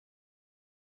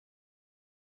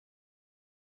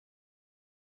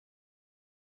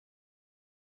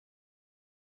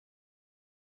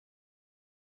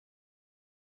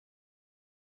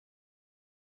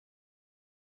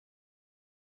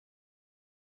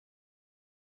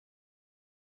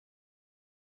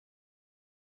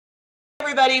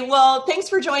everybody. Well, thanks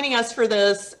for joining us for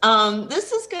this.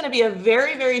 This is going to be a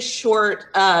very, very short,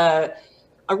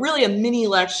 really a mini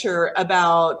lecture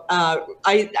about,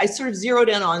 I sort of zeroed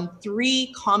in on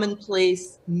 3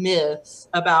 commonplace myths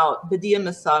about Badia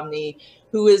Masabni,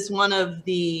 who is one of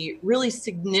the really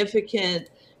significant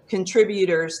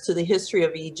contributors to the history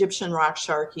of Egyptian Raqs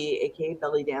Sharqi, aka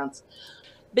belly dance.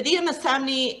 Badia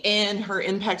Masabni and her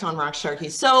impact on Raqs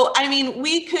Sharqi. So, I mean,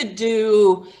 we could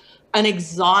do an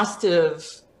exhaustive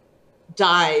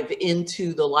dive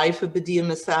into the life of Badia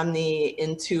Masabni,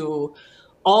 into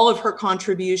all of her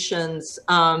contributions,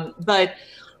 but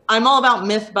I'm all about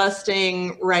myth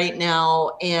busting right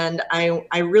now, and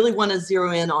I really want to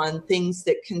zero in on things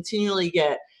that continually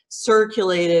get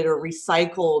circulated or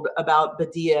recycled about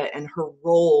Badia and her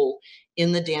role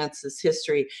in the dance's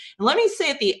history. And let me say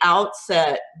at the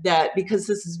outset that, because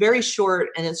this is very short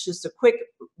and it's just a quick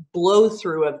blow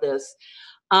through of this,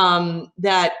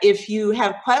 that if you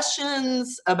have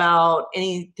questions about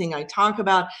anything I talk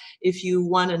about, if you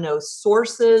want to know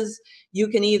sources, you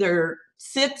can either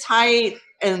sit tight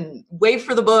and wait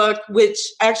for the book, which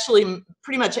actually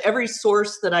pretty much every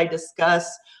source that I discuss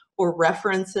or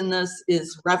reference in this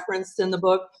is referenced in the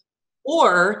book,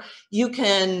 or you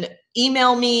can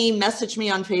email me, message me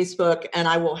on Facebook, and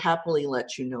I will happily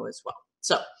let you know as well.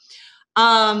 So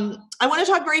I want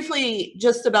to talk briefly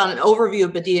just about an overview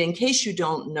of Badia in case you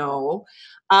don't know.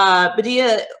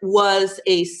 Badia was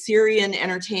a Syrian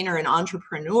entertainer and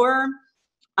entrepreneur,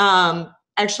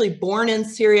 actually born in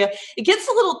Syria. It gets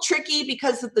a little tricky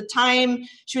because at the time,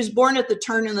 she was born at the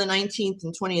turn of the 19th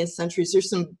and 20th centuries. There's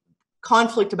some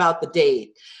conflict about the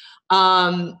date.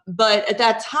 But at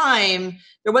that time,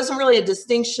 there wasn't really a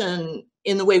distinction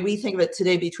in the way we think of it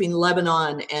today between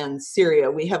Lebanon and Syria.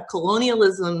 We have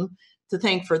colonialism to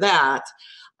thank for that,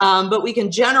 but we can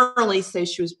generally say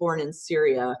she was born in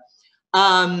Syria.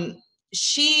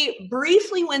 She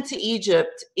briefly went to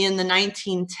Egypt in the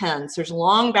 1910s. There's a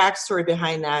long backstory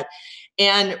behind that.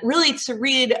 And really, to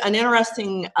read an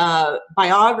interesting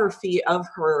biography of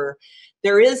her,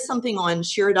 there is something on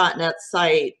Shira.net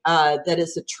site that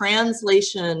is a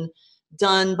translation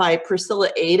done by Priscilla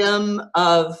Adam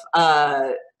of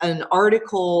an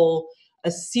article, a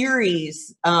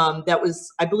series that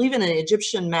was, I believe, in an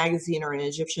Egyptian magazine or an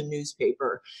Egyptian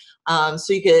newspaper.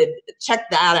 So you could check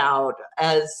that out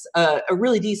as a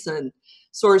really decent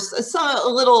source.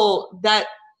 That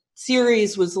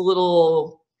series was a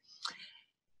little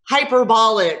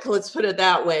hyperbolic, let's put it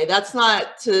that way. That's not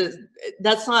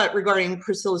regarding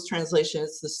Priscilla's translation,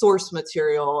 it's the source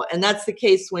material. And that's the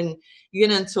case when you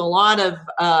get into a lot of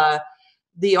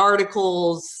the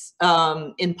articles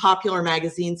in popular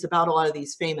magazines about a lot of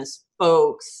these famous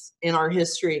folks in our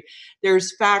history.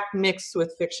 There's fact mixed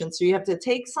with fiction, so you have to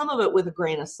take some of it with a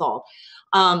grain of salt.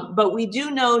 But we do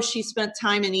know she spent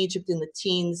time in Egypt in the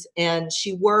teens, and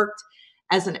she worked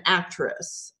as an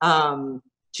actress.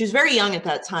 She was very young at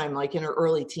that time, like in her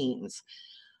early teens.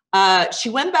 She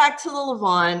went back to the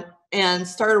Levant and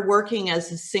started working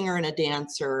as a singer and a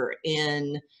dancer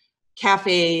in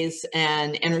cafes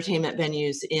and entertainment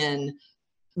venues in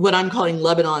what I'm calling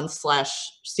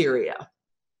Lebanon/Syria.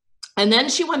 And then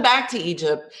she went back to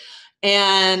Egypt,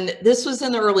 and this was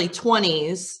in the early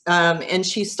 20s, and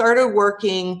she started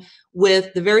working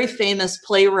with the very famous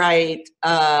playwright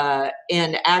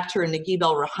and actor Naguib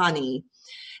El-Rehani.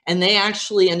 And they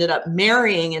actually ended up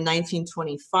marrying in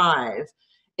 1925.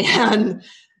 And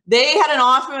they had an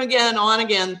off again, on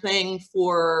again thing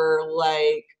for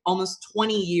like almost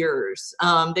 20 years.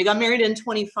 They got married in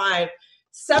 25,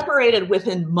 separated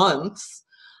within months.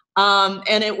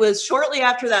 And it was shortly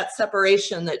after that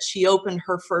separation that she opened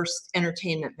her first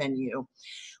entertainment venue,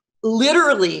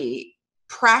 literally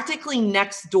practically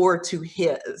next door to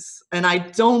his. And I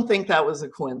don't think that was a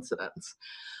coincidence.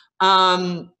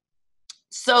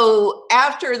 So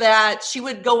after that, she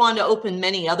would go on to open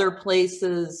many other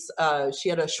places. She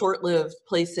had a short-lived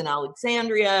place in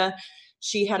Alexandria.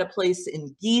 She had a place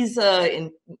in Giza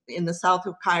in the south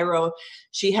of Cairo.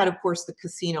 She had, of course, the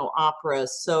Casino Opera.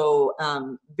 So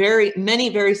many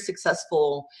very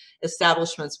successful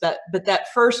establishments. But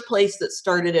that first place that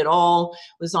started it all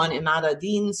was on Imad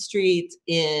ad-Din Street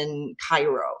in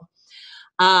Cairo.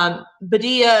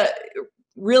 Badia,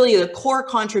 really the core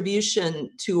contribution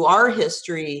to our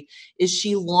history is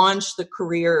she launched the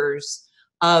careers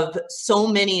of so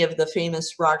many of the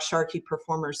famous Raqs Sharqi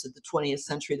performers of the 20th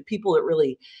century, the people that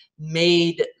really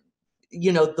made,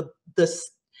 you know,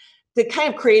 that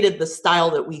kind of created the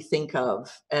style that we think of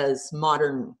as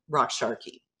modern Raqs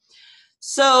Sharqi.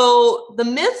 So the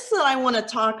myths that I want to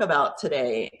talk about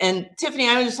today, and Tiffany,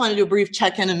 I just want to do a brief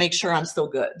check-in and make sure I'm still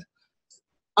good.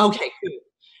 Okay, good.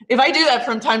 If I do that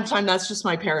from time to time, that's just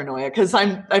my paranoia, because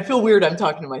I feel weird I'm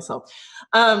talking to myself.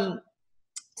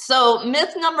 So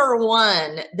myth number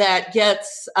one that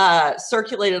gets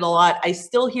circulated a lot, I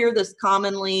still hear this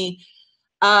commonly,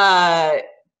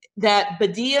 that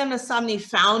Badia Masabni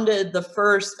founded the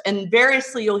first, and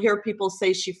variously you'll hear people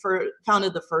say she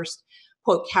founded the first,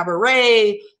 quote,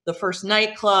 cabaret, the first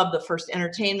nightclub, the first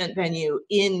entertainment venue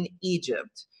in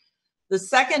Egypt. The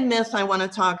second myth I want to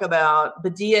talk about,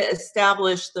 Badia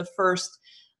established the first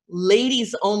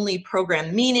ladies only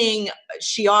program, meaning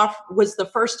she was the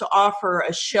first to offer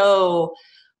a show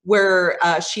where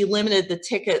she limited the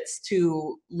tickets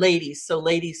to ladies, so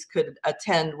ladies could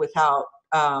attend without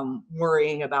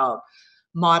worrying about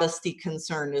modesty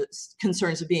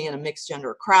concerns of being in a mixed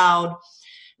gender crowd.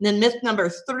 And then myth number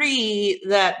three,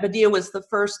 that Badia was the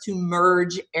first to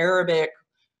merge Arabic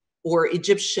or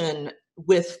Egyptian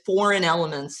with foreign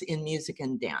elements in music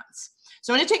and dance.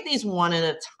 So I'm going to take these one at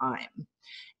a time.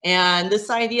 And this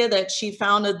idea that she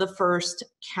founded the first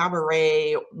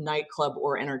cabaret, nightclub,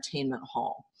 or entertainment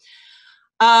hall.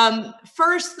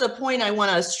 First, the point I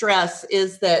want to stress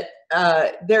is that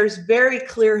there's very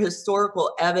clear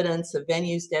historical evidence of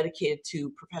venues dedicated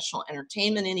to professional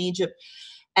entertainment in Egypt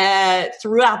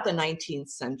throughout the 19th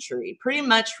century, pretty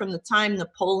much from the time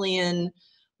Napoleon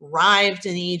arrived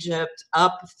in Egypt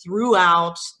up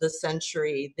throughout the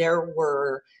century. There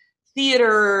were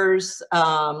theaters,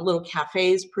 little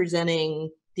cafes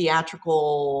presenting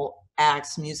theatrical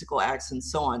acts, musical acts, and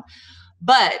so on.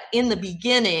 But in the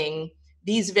beginning,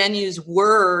 these venues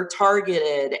were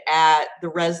targeted at the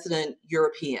resident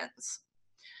Europeans.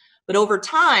 But over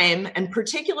time, and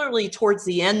particularly towards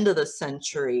the end of the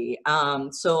century,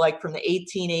 so like from the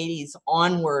 1880s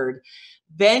onward,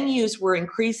 venues were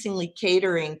increasingly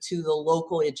catering to the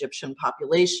local Egyptian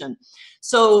population.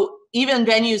 So even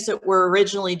venues that were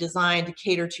originally designed to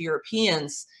cater to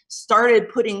Europeans started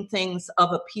putting things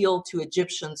of appeal to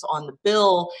Egyptians on the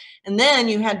bill. And then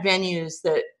you had venues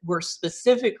that were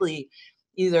specifically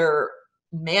either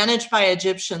managed by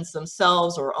Egyptians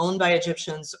themselves or owned by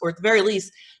Egyptians, or at the very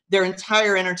least, their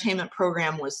entire entertainment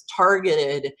program was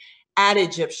targeted at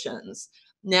Egyptians.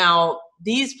 Now,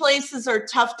 these places are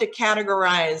tough to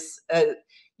categorize.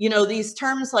 You know, these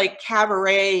terms like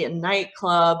cabaret and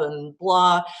nightclub and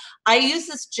blah, I use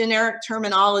this generic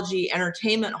terminology,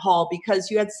 entertainment hall,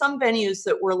 because you had some venues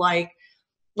that were like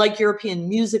European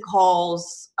music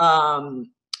halls,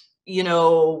 you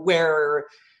know, where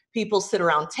people sit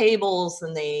around tables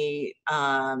and they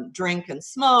drink and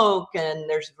smoke, and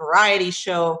there's a variety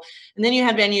show. And then you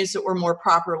had venues that were more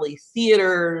properly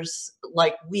theaters,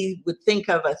 like we would think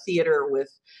of a theater with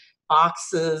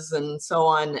boxes and so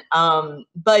on.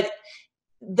 But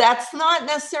that's not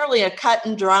necessarily a cut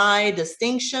and dry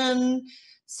distinction.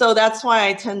 So that's why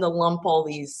I tend to lump all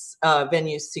these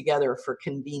venues together for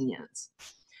convenience.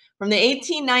 From the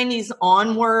 1890s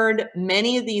onward,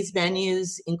 many of these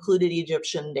venues included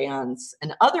Egyptian dance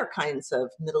and other kinds of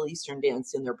Middle Eastern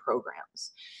dance in their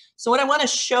programs. So what I want to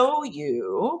show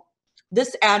you,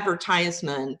 this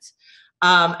advertisement,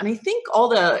 and I think all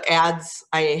the ads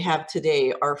I have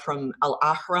today are from Al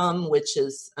Ahram, which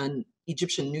is an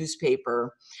Egyptian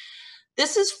newspaper.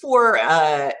 This is for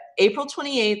April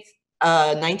 28th,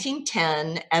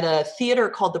 1910 at a theater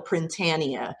called the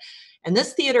Printania. And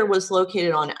this theater was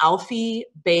located on Alfie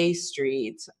Bay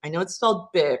Street. I know it's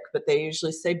spelled Bick, but they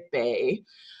usually say Bay.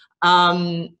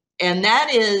 And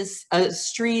that is a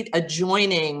street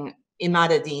adjoining Imad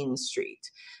ad-Din Street.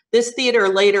 This theater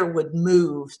later would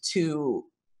move to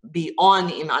be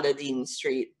on Imad ad-Din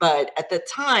Street, but at the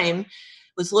time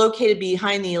was located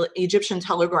behind the Egyptian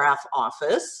Telegraph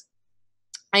Office.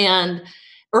 And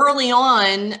early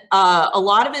on, a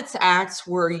lot of its acts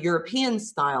were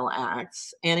European-style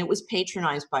acts, and it was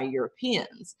patronized by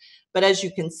Europeans. But as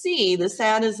you can see, this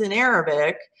ad is in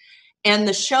Arabic, and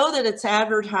the show that it's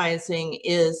advertising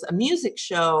is a music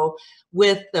show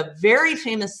with the very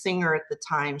famous singer at the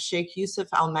time, Sheikh Yusuf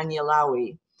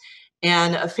Al-Manyalawi,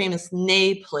 and a famous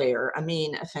ney player,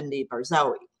 Amin Effendi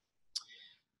Barzawi.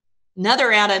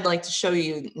 Another ad I'd like to show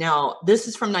you now, this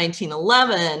is from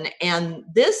 1911, and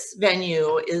this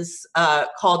venue is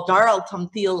called Dar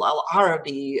al-Tamthil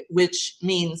al-Arabi, which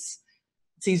means,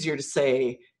 it's easier to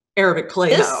say, Arabic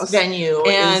Playhouse. This venue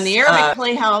and the Arabic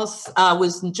Playhouse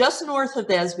was just north of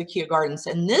the Ezbekiya Gardens,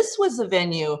 and this was a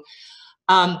venue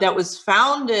that was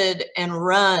founded and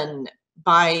run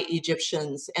by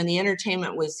Egyptians, and the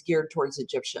entertainment was geared towards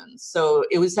Egyptians. So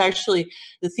it was actually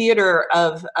the theater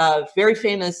of a very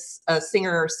famous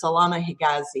singer, Salama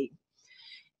Higazi.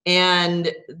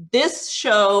 And this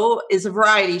show is a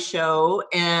variety show,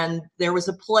 and there was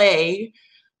a play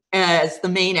as the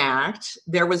main act.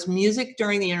 There was music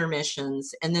during the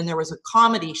intermissions, and then there was a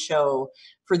comedy show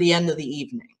for the end of the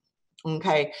evening.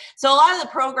 Okay, so a lot of the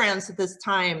programs at this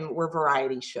time were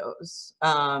variety shows,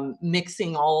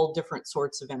 mixing all different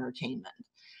sorts of entertainment.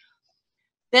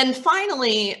 Then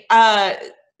finally,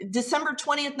 December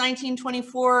 20th,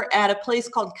 1924, at a place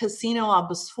called Casino Al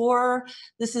Bosfor.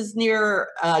 This is near,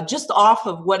 just off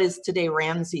of what is today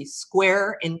Ramses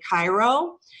Square in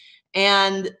Cairo.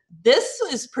 And this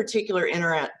is particularly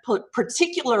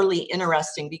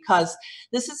interesting because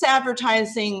this is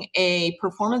advertising a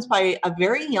performance by a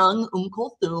very young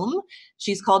Kulthum.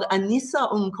 She's called Anissa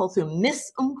Kulthum,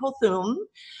 Miss Kulthum.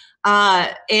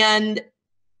 And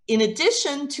in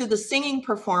addition to the singing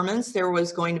performance, there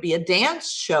was going to be a dance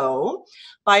show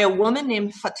by a woman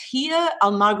named Fathia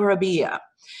Al-Maghrabiya.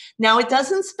 Now, it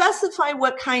doesn't specify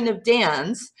what kind of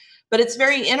dance, but it's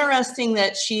very interesting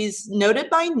that she's noted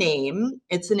by name.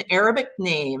 It's an Arabic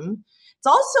name. It's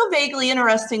also vaguely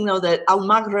interesting, though, that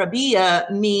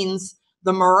Al-Maghrabiya means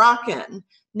the Moroccan.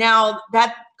 Now,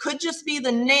 that could just be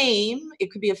the name.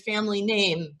 It could be a family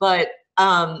name, but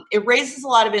it raises a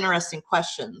lot of interesting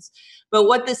questions. But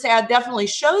what this ad definitely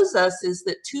shows us is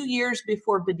that 2 years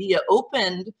before Badia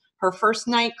opened her first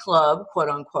nightclub, quote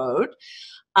unquote,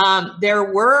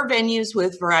 there were venues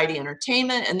with variety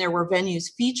entertainment, and there were venues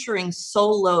featuring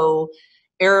solo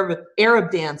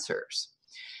Arab dancers.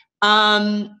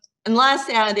 And last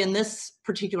ad in this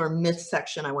particular myth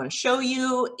section I want to show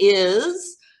you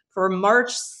is for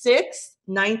March 6th,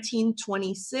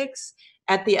 1926,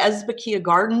 at the Ezbekiya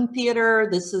Garden Theater.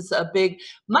 This is a big,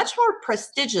 much more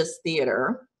prestigious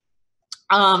theater.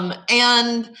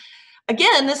 And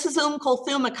again, this is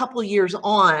Kulthum a couple years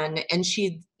on, and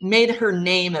she made her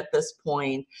name at this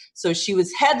point. So she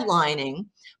was headlining,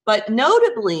 but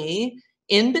notably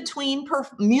in between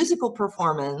musical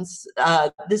performance,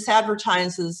 this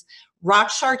advertises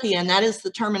Raqs Sharqi, and that is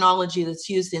the terminology that's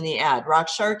used in the ad,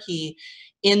 Raqs Sharqi,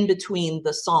 in between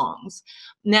the songs.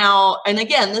 Now, and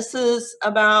again, this is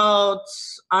about,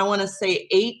 I want to say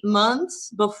 8 months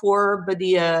before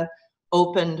Badia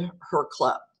opened her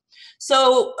club.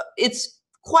 So it's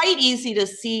quite easy to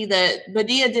see that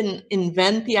Badia didn't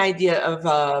invent the idea of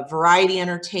a variety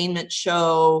entertainment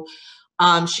show.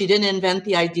 She didn't invent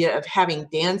the idea of having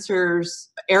dancers,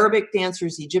 Arabic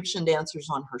dancers, Egyptian dancers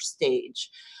on her stage.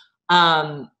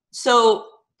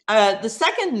 The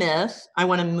second myth I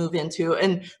want to move into,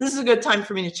 and this is a good time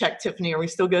for me to check, Tiffany, are we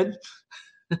still good?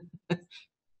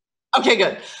 Okay,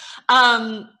 good.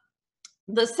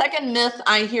 The second myth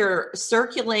I hear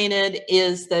circulated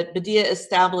is that Badia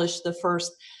established the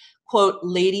first, quote,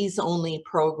 ladies only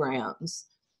programs.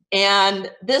 And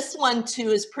this one too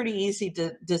is pretty easy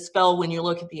to dispel when you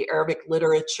look at the Arabic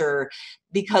literature,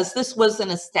 because this was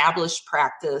an established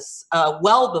practice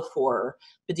well before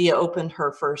Badia opened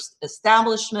her first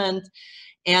establishment.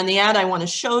 And the ad I want to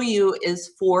show you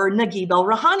is for Naguib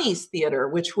El-Rahani's theater,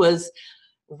 which was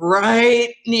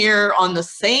right near on the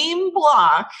same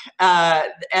block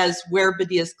as where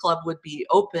Badia's club would be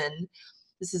opened.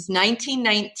 This is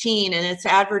 1919, and it's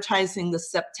advertising the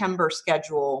September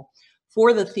schedule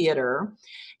for the theater.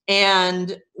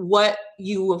 And what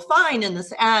you will find in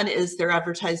this ad is they're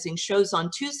advertising shows on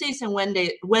Tuesdays and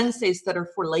Wednesdays that are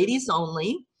for ladies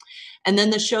only. And then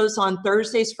the shows on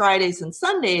Thursdays, Fridays, and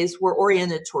Sundays were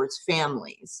oriented towards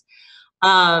families.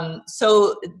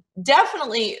 So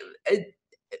definitely,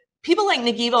 people like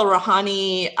Naguib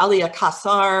El-Rahani, Ali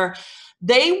Akassar,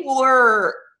 they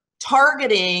were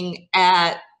targeting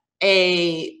at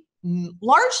a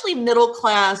largely middle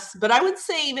class, but I would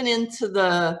say even into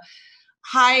the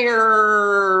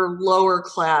higher, lower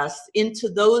class, into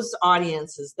those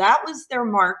audiences. That was their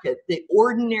market, the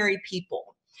ordinary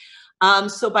people.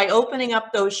 So by opening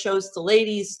up those shows to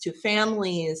ladies, to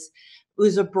families, it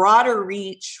was a broader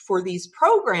reach for these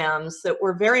programs that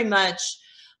were very much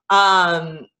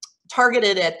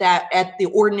targeted at the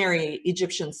ordinary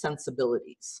Egyptian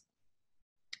sensibilities.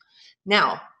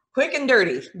 Now, quick and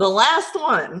dirty, the last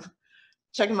one,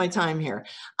 checking my time here.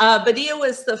 Badia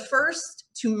was the first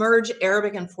to merge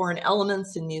Arabic and foreign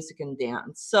elements in music and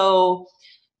dance. So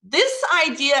this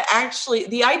idea, actually,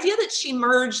 the idea that she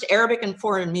merged Arabic and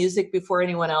foreign music before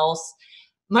anyone else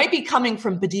might be coming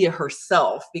from Badia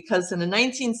herself, because in a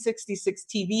 1966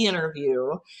 TV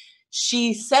interview,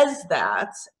 she says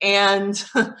that, and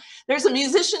there's a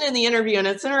musician in the interview, and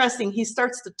it's interesting, he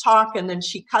starts to talk and then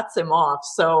she cuts him off.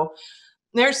 So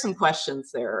there's some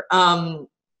questions there.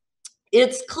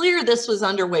 It's clear this was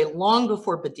underway long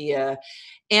before Badia,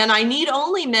 and I need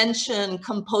only mention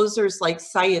composers like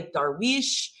Sayyid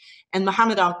Darwish and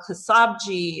Muhammad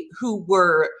Al-Qasabji, who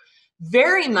were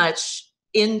very much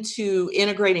into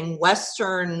integrating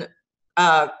Western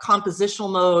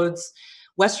compositional modes,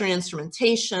 Western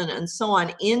instrumentation, and so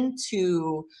on,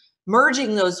 into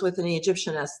merging those with an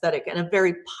Egyptian aesthetic and a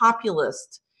very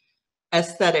populist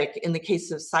aesthetic in the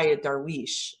case of Sayed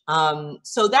Darwish.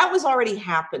 So that was already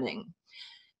happening.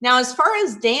 Now, as far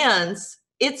as dance,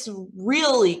 it's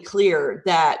really clear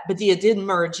that Badia did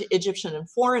merge Egyptian and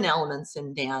foreign elements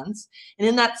in dance. And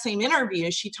in that same interview,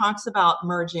 she talks about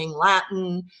merging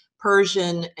Latin,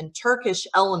 Persian, and Turkish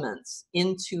elements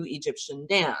into Egyptian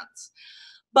dance.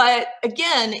 But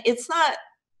again,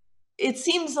 it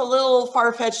seems a little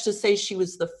far-fetched to say she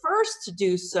was the first to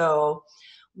do so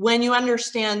when you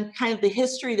understand kind of the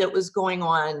history that was going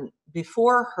on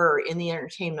before her in the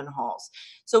entertainment halls.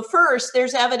 So first,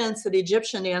 there's evidence that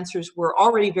Egyptian dancers were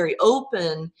already very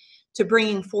open to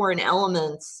bringing foreign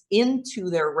elements into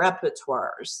their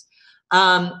repertoires.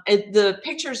 The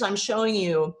pictures I'm showing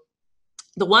you,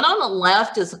 the one on the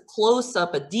left is a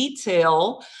close-up, a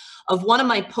detail of one of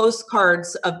my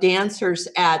postcards of dancers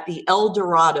at the El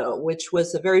Dorado, which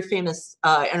was a very famous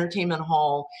entertainment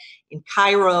hall in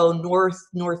Cairo,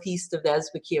 northeast of the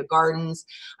Ezbekia Gardens.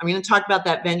 I'm going to talk about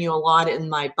that venue a lot in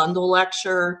my bundle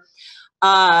lecture.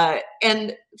 And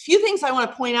a few things I want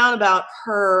to point out about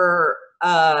her,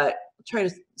 I'll try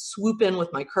to swoop in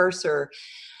with my cursor.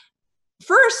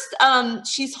 First,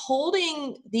 she's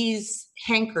holding these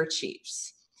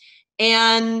handkerchiefs.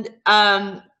 And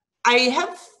I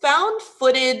have found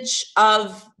footage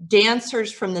of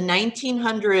dancers from the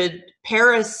 1900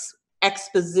 Paris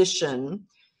exposition,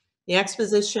 the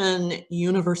Exposition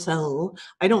Universelle.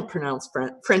 I don't pronounce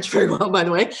French very well, by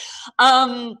the way.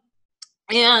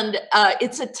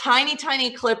 It's a tiny, tiny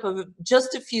clip of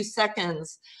just a few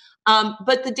seconds.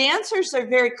 But the dancers are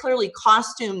very clearly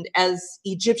costumed as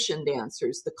Egyptian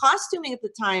dancers. The costuming at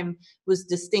the time was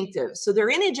distinctive. So they're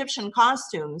in Egyptian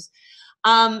costumes.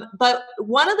 But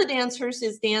one of the dancers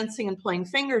is dancing and playing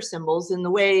finger cymbals in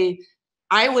the way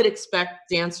I would expect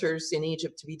dancers in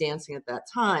Egypt to be dancing at that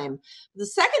time. The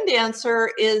second dancer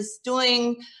is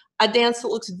doing a dance that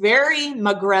looks very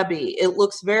Maghrebi. It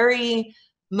looks very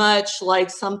much like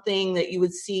something that you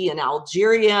would see in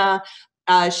Algeria.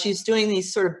 She's doing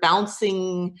these sort of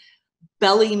bouncing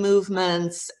belly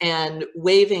movements and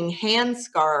waving hand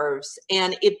scarves,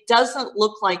 and it doesn't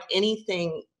look like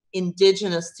anything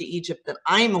indigenous to Egypt that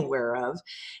I'm aware of.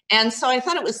 And so I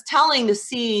thought it was telling to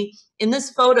see in this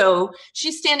photo,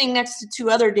 she's standing next to two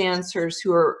other dancers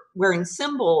who are wearing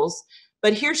cymbals,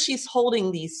 but here she's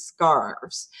holding these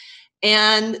scarves.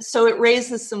 And so it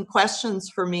raises some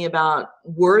questions for me about,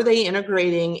 were they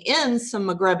integrating in some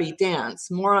Maghrebi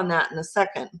dance? More on that in a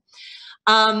second.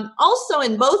 Also,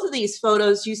 in both of these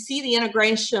photos, you see the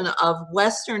integration of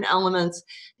Western elements,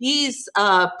 these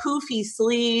poofy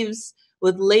sleeves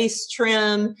with lace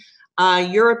trim,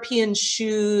 European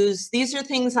shoes. These are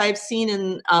things I've seen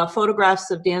in photographs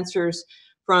of dancers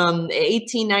from the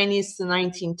 1890s to the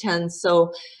 1910s.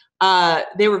 So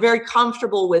they were very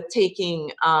comfortable with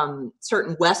taking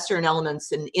certain Western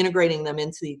elements and integrating them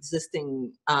into the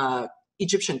existing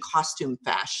Egyptian costume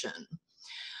fashion.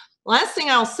 Last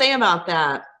thing I'll say about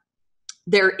that,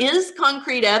 there is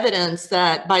concrete evidence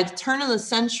that by the turn of the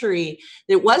century,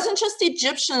 it wasn't just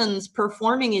Egyptians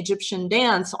performing Egyptian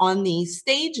dance on these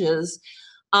stages.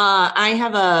 I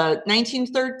have a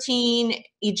 1913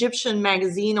 Egyptian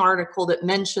magazine article that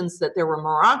mentions that there were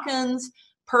Moroccans,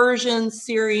 Persians,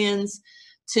 Syrians,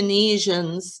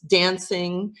 Tunisians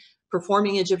dancing,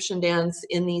 performing Egyptian dance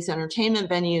in these entertainment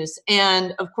venues.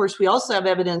 And of course, we also have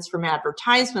evidence from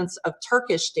advertisements of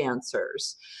Turkish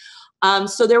dancers.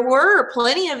 So there were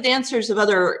plenty of dancers of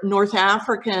other North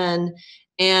African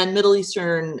and Middle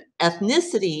Eastern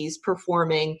ethnicities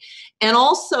performing, and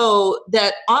also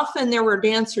that often there were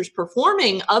dancers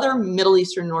performing other Middle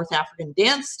Eastern, North African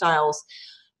dance styles,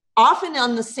 often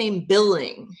on the same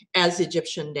billing as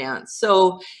Egyptian dance.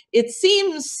 So it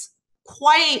seems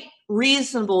quite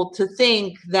reasonable to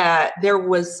think that there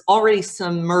was already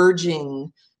some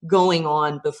merging going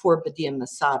on before Badia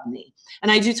Masabni.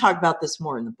 And I do talk about this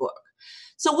more in the book.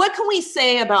 So what can we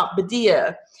say about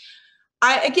Badia?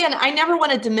 Again, I never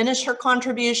want to diminish her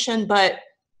contribution, but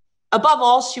above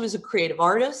all, she was a creative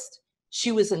artist.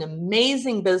 She was an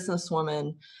amazing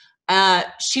businesswoman.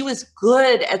 She was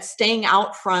good at staying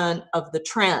out front of the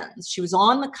trends. She was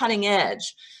on the cutting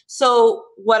edge. So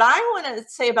what I want to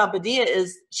say about Badia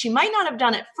is she might not have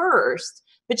done it first,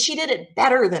 but she did it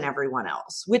better than everyone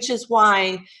else, which is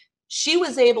why she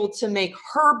was able to make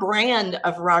her brand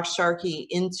of Raqs Sharqi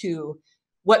into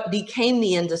what became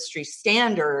the industry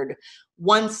standard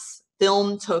once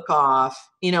film took off,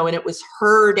 you know, and it was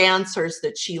her dancers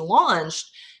that she launched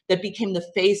that became the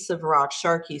face of Raqs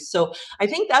Sharqi. So I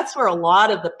think that's where a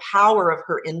lot of the power of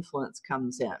her influence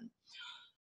comes in.